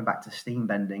 coming back to steam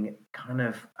bending. It kind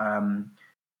of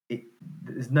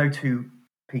there's no two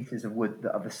pieces of wood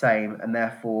that are the same, and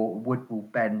therefore wood will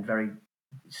bend very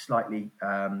slightly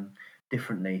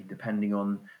differently depending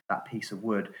on that piece of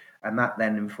wood, and that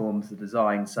then informs the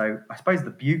design. So I suppose the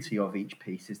beauty of each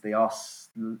piece is they are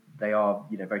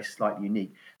very slightly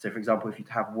unique. So for example, if you'd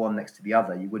have one next to the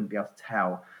other, you wouldn't be able to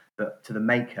tell, but to the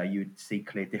maker you would see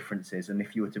clear differences, and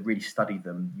if you were to really study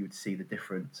them, you would see the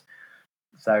difference.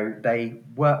 So they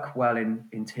work well in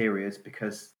interiors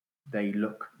because they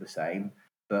look the same,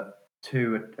 but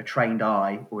to a trained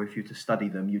eye, or if you were to study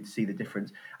them, you'd see the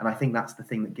difference. And I think that's the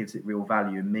thing that gives it real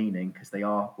value and meaning, because they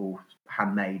are all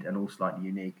handmade and all slightly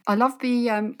unique. I love the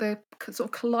sort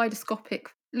of kaleidoscopic.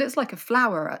 It looks like a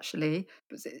flower, actually.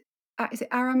 Is it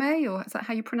arame, or is that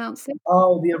how you pronounce it?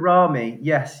 Oh, the arami,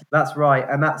 yes, that's right,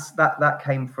 and that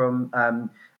came from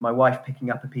my wife picking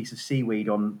up a piece of seaweed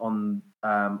on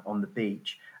the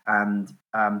beach, and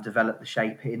developed the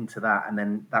shape into that, and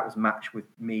then that was matched with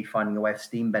me finding a way of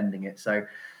steam bending it. So,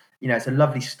 it's a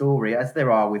lovely story, as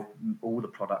there are with all the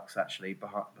products actually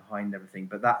behind everything.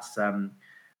 But that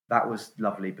was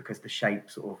lovely because the shape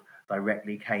sort of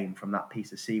directly came from that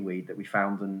piece of seaweed that we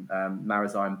found on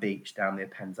Marazion Beach down near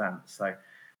Penzance. So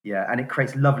yeah, and it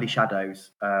creates lovely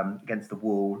shadows against the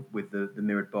wall with the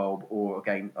mirrored bulb, or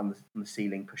again on the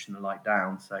ceiling pushing the light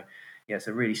down. So yeah, it's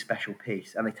a really special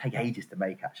piece, and they take ages to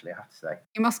make, actually, I have to say.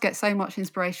 You must get so much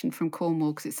inspiration from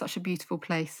Cornwall because it's such a beautiful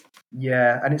place.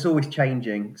 Yeah, and it's always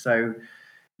changing. So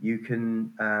you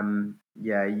can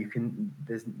you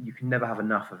can never have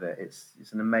enough of it.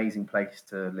 It's an amazing place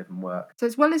to live and work. So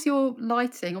as well as your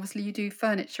lighting, obviously you do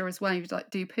furniture as well. You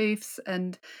do poofs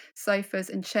and sofas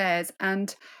and chairs,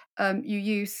 and you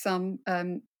use some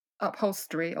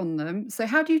upholstery on them. So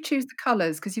how do you choose the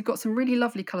colours? Because you've got some really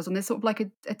lovely colours on. There's sort of like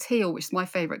a teal, which is my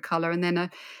favourite colour, and then a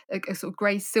sort of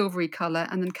grey silvery colour,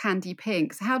 and then candy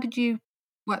pink. So how did you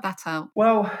work that out?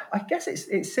 Well, I guess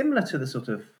it's similar to the sort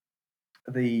of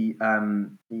the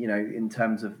in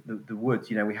terms of the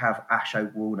woods. We have ash, oak,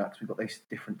 walnuts. We've got those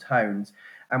different tones,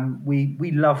 and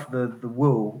we love the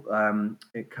wool.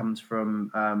 It comes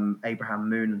from Abraham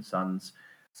Moon and Sons,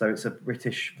 so it's a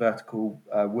British vertical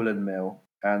woolen mill,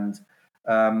 and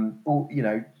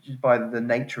just by the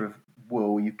nature of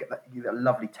wool, you get a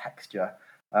lovely texture.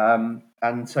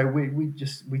 And so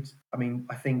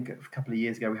I think a couple of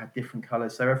years ago we had different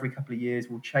colours. So every couple of years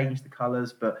we'll change the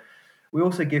colours, but we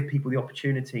also give people the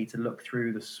opportunity to look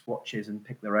through the swatches and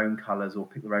pick their own colours or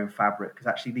pick their own fabric, because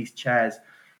actually these chairs,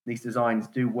 these designs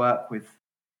do work with,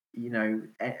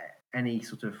 any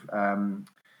sort of,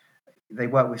 they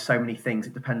work with so many things.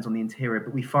 It depends on the interior,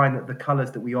 but we find that the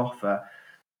colours that we offer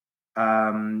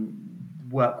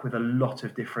work with a lot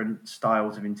of different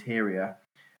styles of interior.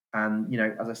 And,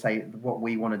 as I say, what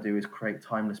we want to do is create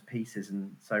timeless pieces.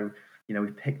 And so,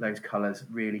 we pick those colours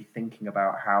really thinking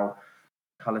about how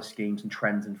colour schemes and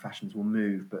trends and fashions will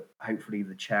move, but hopefully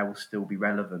the chair will still be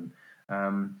relevant.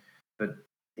 But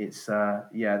it's I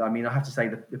have to say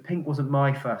the pink wasn't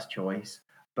my first choice,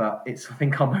 but it's, I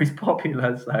think, our most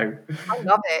popular. So I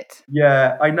love it.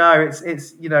 Yeah, I know.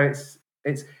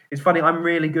 It's funny. I'm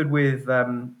really good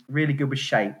with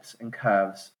shapes and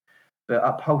curves, but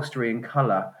upholstery and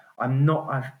colour, I'm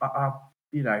not.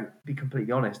 Be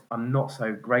completely honest, I'm not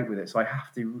so great with it. So I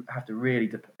have to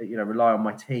really rely on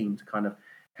my team to kind of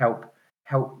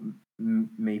help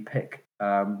me pick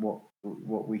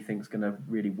what we think is going to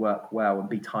really work well and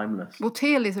be timeless. Well,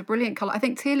 teal is a brilliant colour. I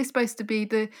think teal is supposed to be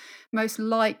the most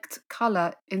liked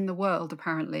colour in the world,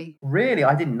 apparently. Really?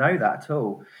 I didn't know that at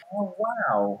all. Oh,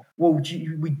 wow. Well,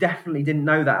 we definitely didn't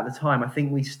know that at the time. I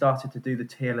think we started to do the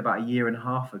teal about a year and a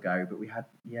half ago, but we had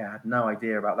no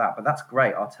idea about that. But that's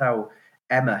great. I'll tell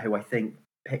Emma, who I think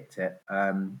picked it,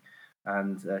 and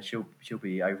she'll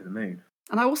be over the moon.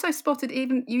 And I also spotted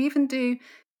you even do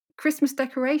Christmas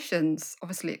decorations,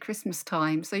 obviously at Christmas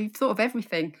time. So you've thought of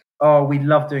everything. Oh, we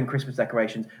love doing Christmas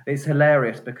decorations. It's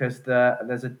hilarious because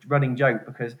there's a running joke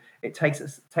because it takes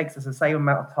us the same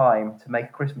amount of time to make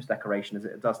a Christmas decoration as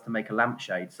it does to make a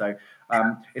lampshade. So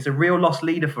it's a real lost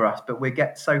leader for us, but we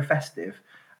get so festive,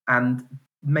 and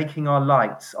making our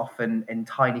lights often in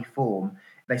tiny form.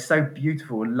 They're so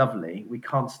beautiful and lovely. We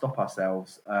can't stop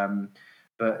ourselves.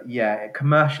 But yeah,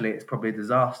 commercially, it's probably a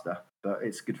disaster, but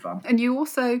it's good fun. And you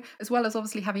also, as well as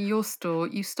obviously having your store,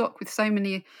 you stock with so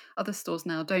many other stores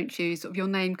now, don't you? Sort of your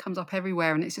name comes up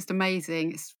everywhere, and it's just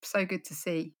amazing. It's so good to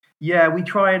see. Yeah, we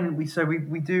try and we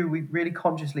really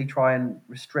consciously try and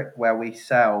restrict where we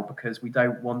sell because we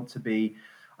don't want to be.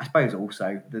 I suppose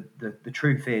also the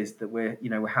truth is that we're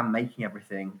hand making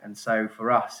everything, and so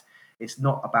for us, it's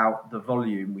not about the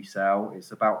volume we sell;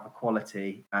 it's about the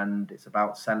quality, and it's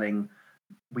about selling.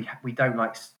 We don't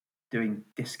like doing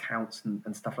discounts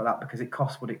and stuff like that because it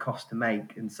costs what it costs to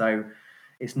make, and so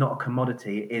it's not a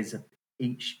commodity. It is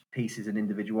each piece is an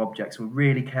individual object. So we're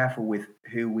really careful with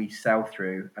who we sell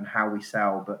through and how we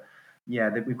sell. But yeah,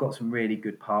 we've got some really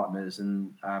good partners,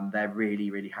 and they're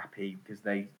really happy because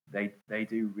they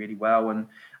do really well, and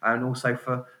also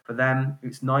for them,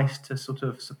 it's nice to sort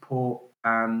of support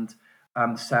and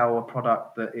sell a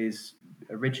product that is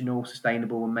original,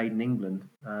 sustainable, and made in England.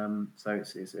 So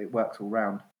it works all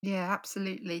round. Yeah,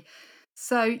 absolutely.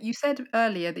 So you said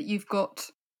earlier that you've got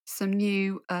some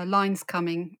new lines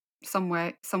coming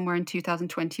somewhere in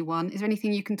 2021. Is there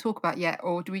anything you can talk about yet,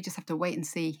 or do we just have to wait and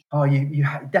see? Oh, you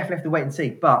definitely have to wait and see.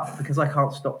 But because I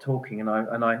can't stop talking and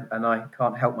I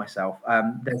can't help myself,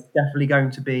 there's definitely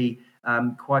going to be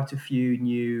quite a few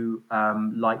new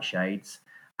light shades,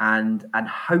 and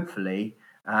hopefully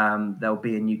there'll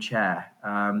be a new chair.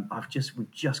 We've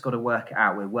just got to work it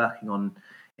out. We're working on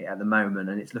it at the moment,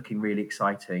 and it's looking really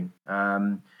exciting.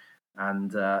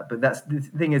 And but that's the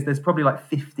thing is, there's probably like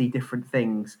 50 different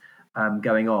things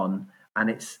going on, and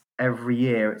it's every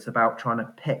year it's about trying to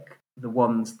pick the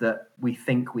ones that we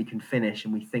think we can finish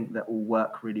and we think that will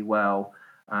work really well.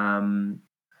 And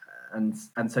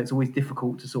so it's always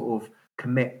difficult to sort of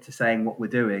commit to saying what we're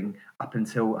doing up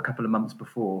until a couple of months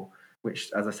before,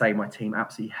 which, as I say, my team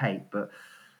absolutely hate, but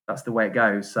that's the way it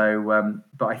goes. So,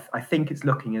 but I think it's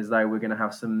looking as though we're going to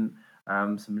have some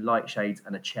light shades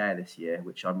and a chair this year,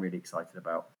 which I'm really excited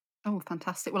about. Oh,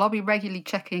 fantastic. Well, I'll be regularly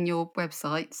checking your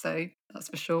website, so that's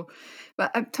for sure.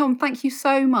 But Tom, thank you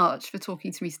so much for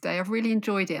talking to me today. I've really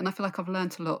enjoyed it, and I feel like I've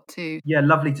learnt a lot too. Yeah,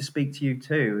 lovely to speak to you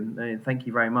too, and thank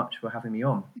you very much for having me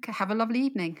on. Okay, have a lovely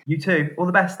evening. You too. All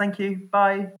the best. Thank you.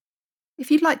 Bye. If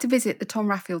you'd like to visit the Tom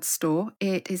Raffield store,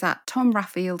 it is at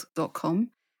tomraffield.com,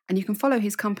 and you can follow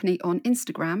his company on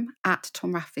Instagram at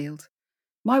Tom Raffield.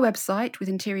 My website with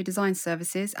interior design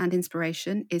services and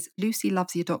inspiration is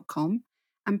lucylovesyou.com,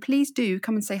 and please do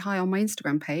come and say hi on my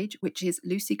Instagram page, which is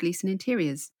Lucy Gleason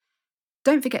Interiors.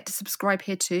 Don't forget to subscribe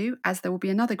here too, as there will be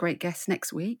another great guest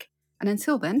next week. And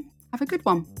until then, have a good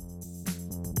one.